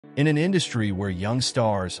In an industry where young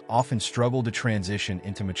stars often struggle to transition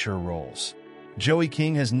into mature roles, Joey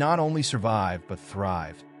King has not only survived but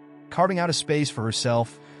thrived, carving out a space for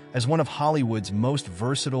herself as one of Hollywood's most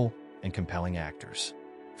versatile and compelling actors.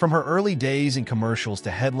 From her early days in commercials to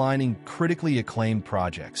headlining critically acclaimed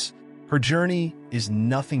projects, her journey is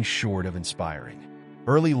nothing short of inspiring.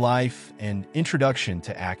 Early life and introduction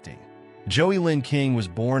to acting. Joey Lynn King was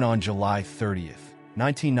born on July 30th,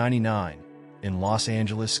 1999, in Los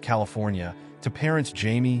Angeles, California, to parents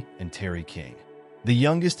Jamie and Terry King. The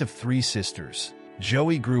youngest of three sisters,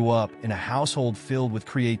 Joey grew up in a household filled with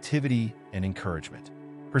creativity and encouragement.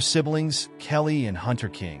 Her siblings, Kelly and Hunter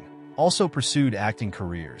King, also pursued acting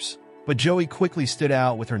careers, but Joey quickly stood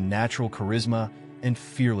out with her natural charisma and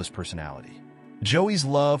fearless personality. Joey's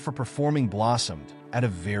love for performing blossomed at a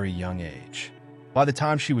very young age. By the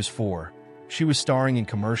time she was 4, she was starring in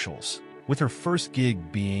commercials, with her first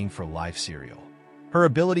gig being for Life cereal. Her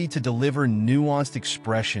ability to deliver nuanced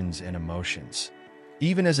expressions and emotions,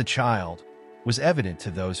 even as a child, was evident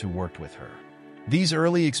to those who worked with her. These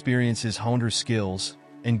early experiences honed her skills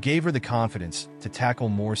and gave her the confidence to tackle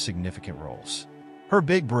more significant roles. Her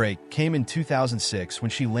big break came in 2006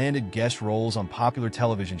 when she landed guest roles on popular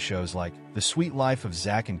television shows like The Sweet Life of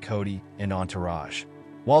Zack and Cody and Entourage.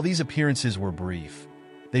 While these appearances were brief,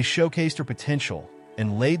 they showcased her potential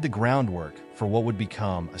and laid the groundwork for what would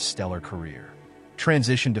become a stellar career.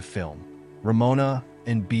 Transition to film. Ramona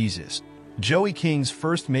and Beezus. Joey King's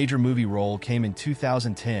first major movie role came in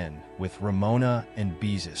 2010 with Ramona and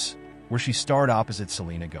Beezus, where she starred opposite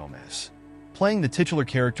Selena Gomez. Playing the titular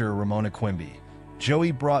character Ramona Quimby,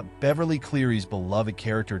 Joey brought Beverly Cleary's beloved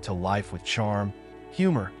character to life with charm,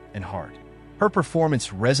 humor, and heart. Her performance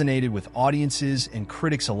resonated with audiences and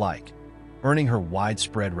critics alike, earning her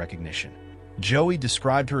widespread recognition. Joey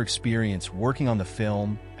described her experience working on the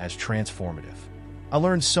film as transformative. "I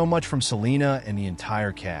learned so much from Selena and the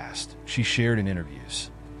entire cast," she shared in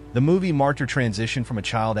interviews. The movie marked her transition from a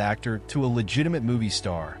child actor to a legitimate movie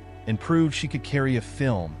star and proved she could carry a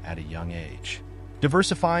film at a young age.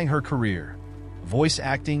 Diversifying her career, voice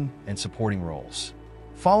acting, and supporting roles.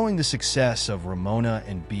 Following the success of Ramona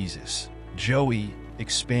and Beezus, Joey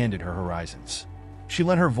expanded her horizons. She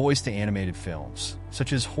lent her voice to animated films,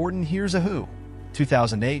 such as Horton Hears a Who,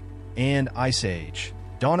 2008, and Ice Age,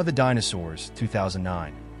 Dawn of the Dinosaurs,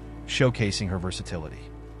 2009, showcasing her versatility.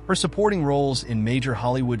 Her supporting roles in major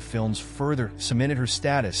Hollywood films further cemented her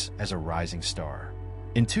status as a rising star.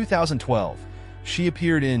 In 2012, she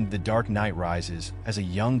appeared in The Dark Knight Rises as a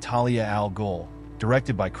young Talia al Ghul,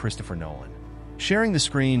 directed by Christopher Nolan. Sharing the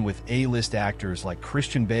screen with A-list actors like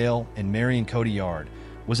Christian Bale and Marion Cotillard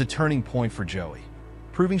was a turning point for Joey,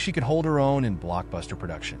 proving she could hold her own in blockbuster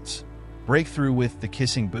productions. Breakthrough with The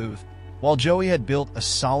Kissing Booth. While Joey had built a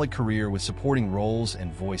solid career with supporting roles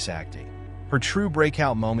and voice acting, her true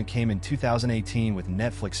breakout moment came in 2018 with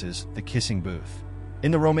Netflix's The Kissing Booth.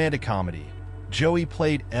 In the romantic comedy, Joey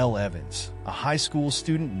played Elle Evans, a high school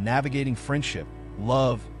student navigating friendship,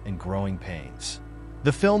 love, and growing pains.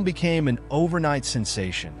 The film became an overnight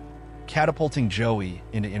sensation, catapulting Joey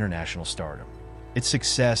into international stardom. Its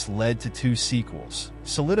success led to 2 sequels,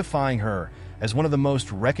 solidifying her as one of the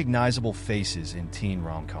most recognizable faces in teen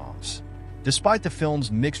rom-coms. Despite the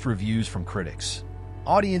film's mixed reviews from critics,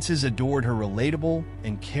 audiences adored her relatable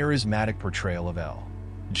and charismatic portrayal of Elle.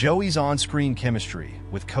 Joey's on-screen chemistry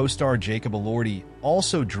with co-star Jacob Elordi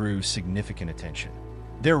also drew significant attention.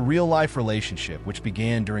 Their real-life relationship, which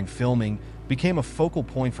began during filming, became a focal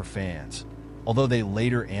point for fans, although they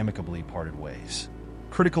later amicably parted ways.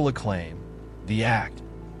 Critical acclaim. The Act.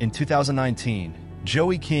 In 2019,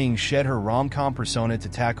 Joey King shed her rom-com persona to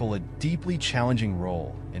tackle a deeply challenging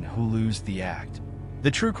role in Hulu's The Act.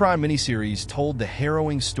 The true crime miniseries told the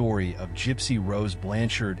harrowing story of Gypsy Rose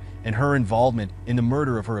Blanchard and her involvement in the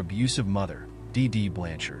murder of her abusive mother, Dee Dee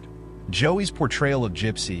Blanchard. Joey's portrayal of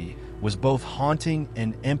Gypsy was both haunting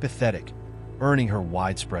and empathetic, earning her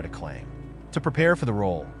widespread acclaim. To prepare for the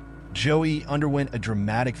role, Joey underwent a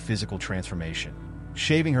dramatic physical transformation,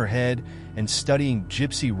 shaving her head and studying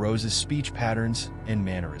Gypsy Rose's speech patterns and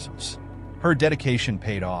mannerisms. Her dedication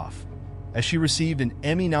paid off, as she received an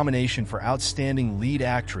Emmy nomination for Outstanding Lead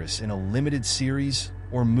Actress in a Limited Series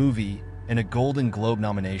or Movie and a Golden Globe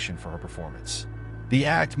nomination for her performance. The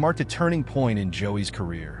Act marked a turning point in Joey's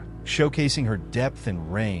career, showcasing her depth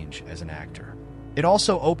and range as an actor. It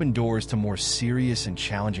also opened doors to more serious and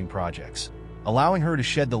challenging projects, allowing her to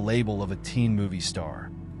shed the label of a teen movie star.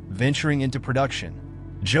 Venturing into production,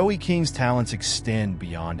 Joey King's talents extend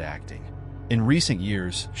beyond acting. In recent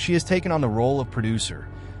years, she has taken on the role of producer,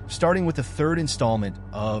 starting with the 3rd installment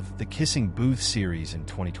of the Kissing Booth series in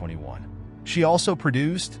 2021. She also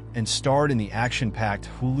produced and starred in the action-packed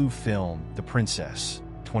Hulu film The Princess,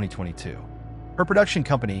 2022. Her production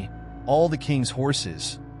company, All the King's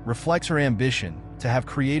Horses, reflects her ambition to have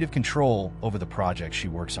creative control over the projects she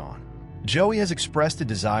works on. Joey has expressed a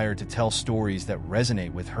desire to tell stories that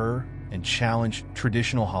resonate with her and challenge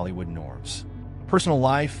traditional Hollywood norms. Personal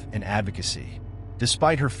life and advocacy.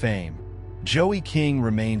 Despite her fame, Joey King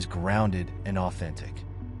remains grounded and authentic.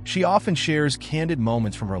 She often shares candid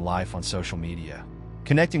moments from her life on social media,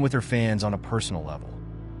 connecting with her fans on a personal level.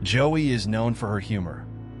 Joey is known for her humor,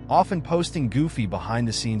 often posting goofy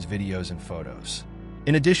behind-the-scenes videos and photos.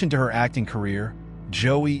 In addition to her acting career,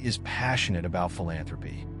 Joey is passionate about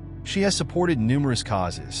philanthropy. She has supported numerous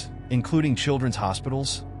causes, including children's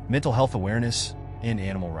hospitals, mental health awareness, and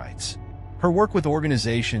animal rights. Her work with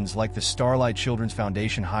organizations like the Starlight Children's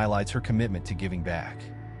Foundation highlights her commitment to giving back.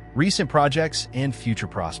 Recent projects and future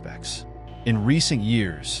prospects. In recent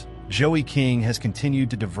years, Joey King has continued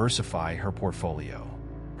to diversify her portfolio.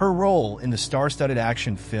 Her role in the star-studded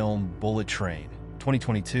action film Bullet Train,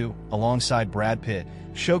 2022, alongside Brad Pitt,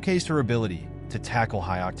 showcased her ability to tackle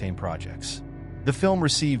high-octane projects. The film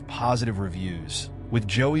received positive reviews, with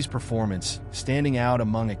Joey's performance standing out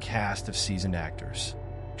among a cast of seasoned actors.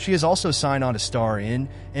 She has also signed on to star in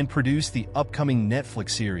and produce the upcoming Netflix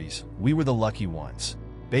series We Were the Lucky Ones,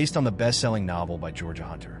 based on the best-selling novel by Georgia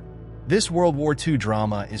Hunter. This World War II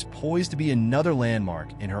drama is poised to be another landmark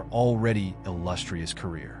in her already illustrious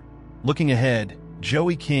career. Looking ahead,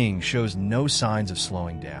 Joey King shows no signs of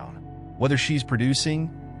slowing down. Whether she's producing,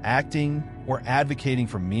 acting, or advocating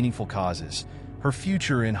for meaningful causes, her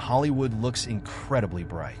future in Hollywood looks incredibly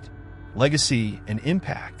bright. Legacy and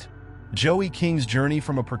impact. Joey King's journey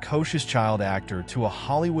from a precocious child actor to a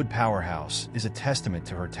Hollywood powerhouse is a testament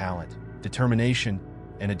to her talent, determination,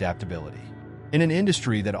 and adaptability. In an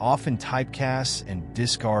industry that often typecasts and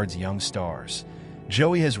discards young stars,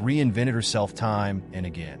 Joey has reinvented herself time and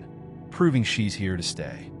again, proving she's here to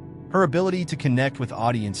stay. Her ability to connect with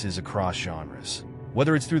audiences across genres,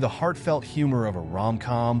 whether it's through the heartfelt humor of a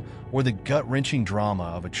rom-com or the gut-wrenching drama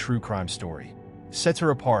of a true crime story, sets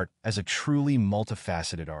her apart as a truly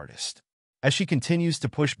multifaceted artist. As she continues to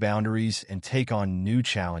push boundaries and take on new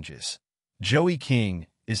challenges, Joey King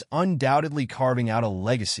is undoubtedly carving out a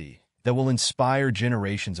legacy that will inspire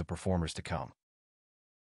generations of performers to come.